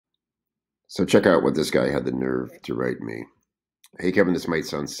So check out what this guy had the nerve to write me. Hey Kevin, this might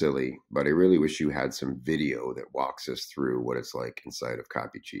sound silly, but I really wish you had some video that walks us through what it's like inside of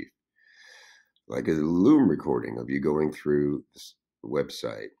Copychief. Like a Loom recording of you going through this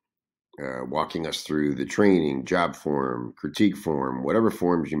website, walking us through the training, job form, critique form, whatever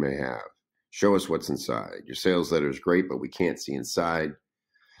forms you may have. Show us what's inside. Your sales letter is great, but we can't see inside.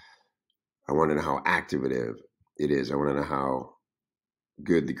 I want to know how active it is. I want to know how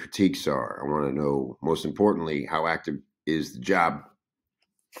good the critiques are. I want to know, most importantly, how active is the job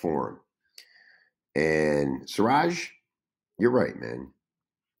form. And Suraj, you're right, man.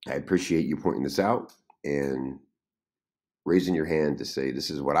 I appreciate you pointing this out and raising your hand to say,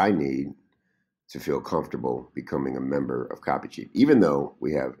 this is what I need to feel comfortable becoming a member of Copychief. Even though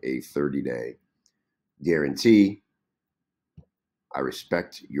we have a 30-day guarantee, I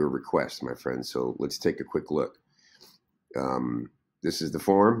respect your request, my friend. So let's take a quick look. This is the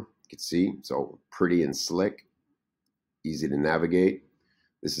form. You can see it's all pretty and slick, easy to navigate.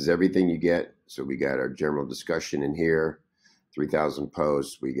 This is everything you get. So we got our general discussion in here, 3,000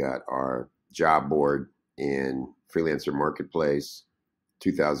 posts. We got our job board in Freelancer Marketplace,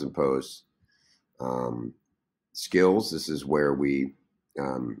 2,000 posts. Skills, this is where we,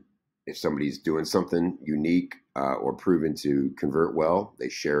 if somebody's doing something unique or proven to convert well, they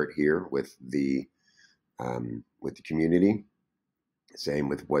share it here with the community. Same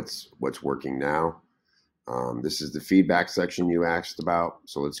with what's working now. This is the feedback section you asked about,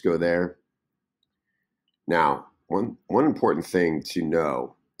 so let's go there. Now, one important thing to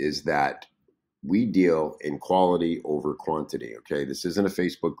know is that we deal in quality over quantity, okay? This isn't a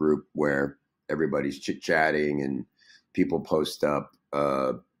Facebook group where everybody's chit-chatting and people post up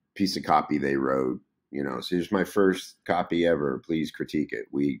a piece of copy they wrote, you know, so here's my first copy ever, please critique it.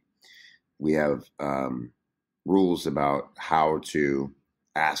 We have rules about how to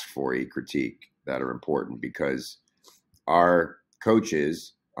ask for a critique that are important, because our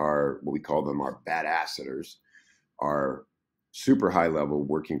coaches are, what we call them, our badasseters, are super high level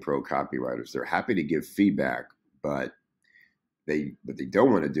working pro copywriters. They're happy to give feedback, but what they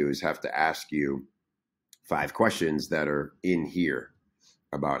don't want to do is have to ask you 5 questions that are in here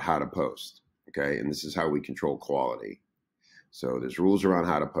about how to post. Okay. And this is how we control quality. So there's rules around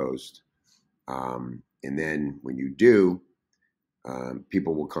how to post. And then when you do,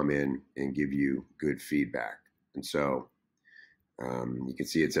 people will come in and give you good feedback. And so you can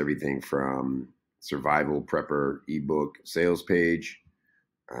see it's everything from survival prepper ebook sales page,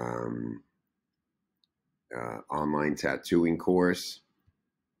 online tattooing course.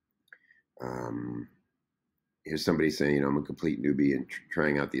 Here's somebody saying, you know, I'm a complete newbie and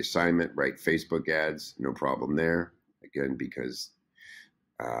trying out the assignment, write Facebook ads, no problem there. Again, because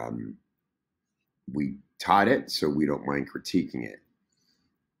we taught it, so we don't mind critiquing it.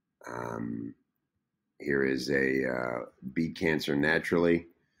 Here is a beat cancer naturally.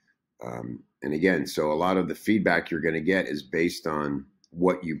 And again, so a lot of the feedback you're going to get is based on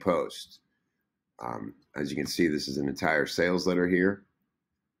what you post. As you can see, this is an entire sales letter here.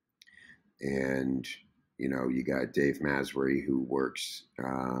 And, you know, you got Dave Masbury, who works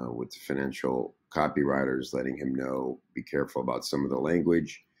with financial copywriters, letting him know, be careful about some of the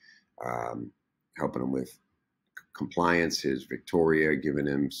language, helping him with compliance. Here's Victoria giving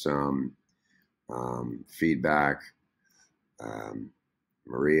him some feedback.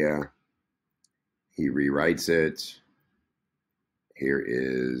 Maria, he rewrites it. Here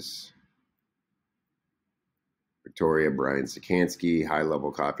is Victoria. Brian Sikansky,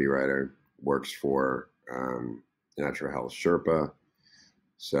 high-level copywriter, works for Natural Health Sherpa.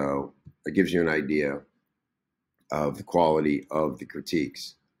 So it gives you an idea of the quality of the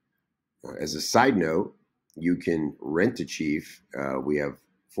critiques. As a side note, you can rent a chief. We have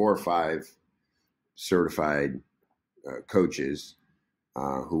 4 or 5 certified coaches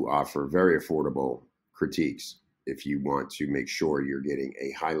who offer very affordable critiques. If you want to make sure you're getting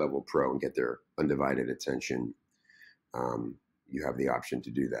a high-level pro and get their undivided attention, you have the option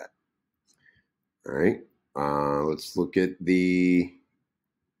to do that. All right, let's look at the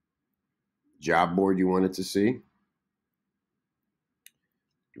job board you wanted to see.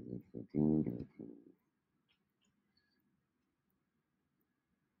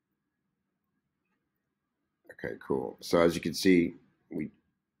 Okay, cool. So as you can see, we,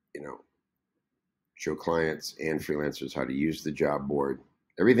 you know, show clients and freelancers how to use the job board.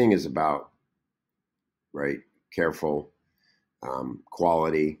 Everything is about, right, careful,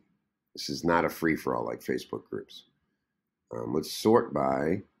 quality. This is not a free-for-all like Facebook groups. Let's sort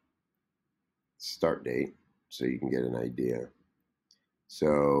by start date so you can get an idea.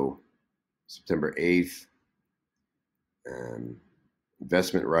 So September 8th,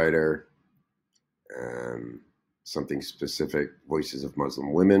 investment writer, something specific, voices of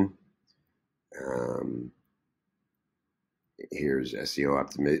Muslim women. Here's SEO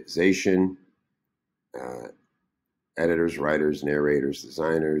optimization, editors, writers, narrators,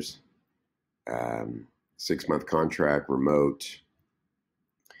 designers, 6-month contract, remote.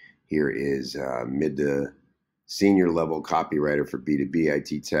 Here is mid to senior level copywriter for B2B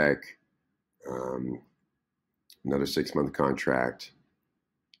IT tech. Another 6-month contract.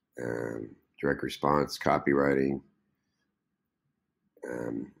 Direct response copywriting.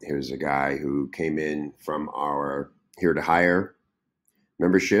 Here's a guy who came in from our Here to Hire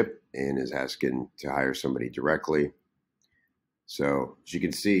membership and is asking to hire somebody directly. So as you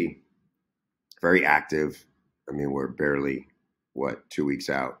can see, very active. I mean, we're barely, 2 weeks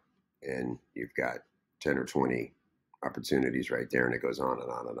out, and you've got 10 or 20 opportunities right there, and it goes on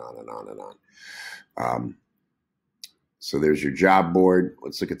and on and on and on and on. So there's your job board.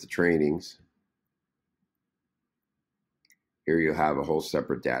 Let's look at the trainings. Here you'll have a whole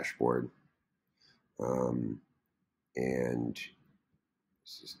separate dashboard. And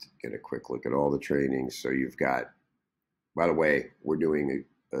let's just get a quick look at all the trainings. So you've got, by the way, we're doing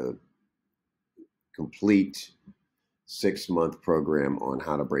a complete 6-month program on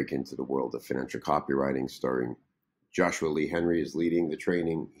how to break into the world of financial copywriting, starring Joshua Lee Henry is leading the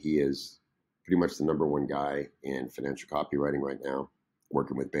training. He is pretty much the #1 guy in financial copywriting right now,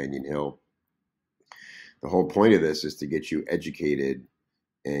 working with Banyan Hill. The whole point of this is to get you educated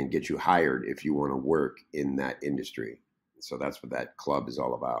and get you hired if you want to work in that industry. So that's what that club is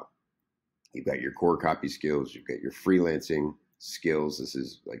all about. You've got your core copy skills. You've got your freelancing skills. This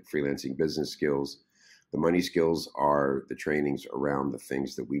is like freelancing business skills. The money skills are the trainings around the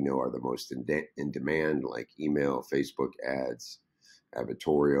things that we know are the most in demand, like email, Facebook ads,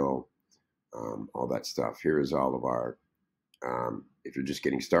 advertorial, all that stuff. Here is all of our, if you're just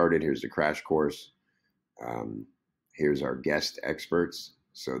getting started, here's the crash course. Here's our guest experts.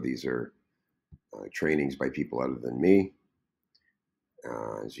 So these are trainings by people other than me.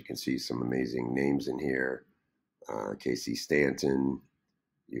 As you can see, some amazing names in here. Casey Stanton.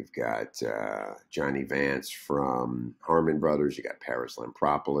 You've got Johnny Vance from Harmon Brothers. You got Paris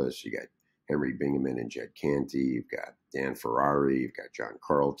Lampropoulos. You got Henry Bingaman and Jed Canty. You've got Dan Ferrari. You've got John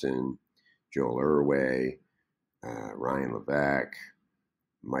Carlton, Joel Irway, Ryan Levesque,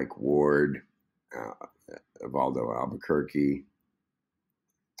 Mike Ward, Evaldo Albuquerque.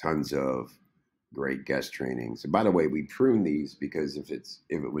 Tons of great guest trainings. And by the way, we prune these because if it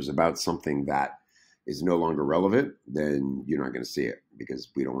was about something that is no longer relevant, then you're not going to see it,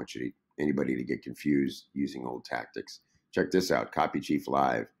 because we don't want anybody to get confused using old tactics. Check this out, Copychief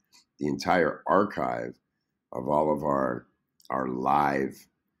Live, the entire archive of all of our live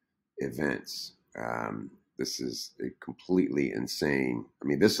events. This is completely insane. I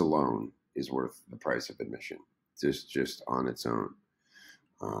mean, this alone is worth the price of admission, just on its own.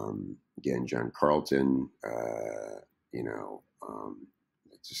 Again, John Carlton,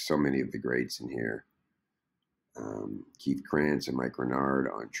 just so many of the greats in here. Keith Krantz and Mike Renard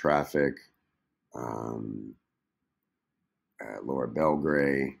on traffic. Laura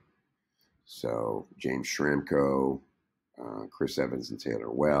Belgray. So James Shramko, Chris Evans and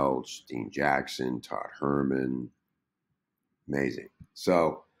Taylor Welch, Dean Jackson, Todd Herman. Amazing.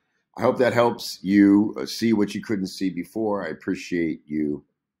 So I hope that helps you see what you couldn't see before. I appreciate you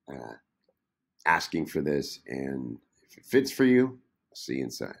asking for this, and if it fits for you, I'll see you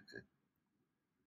inside.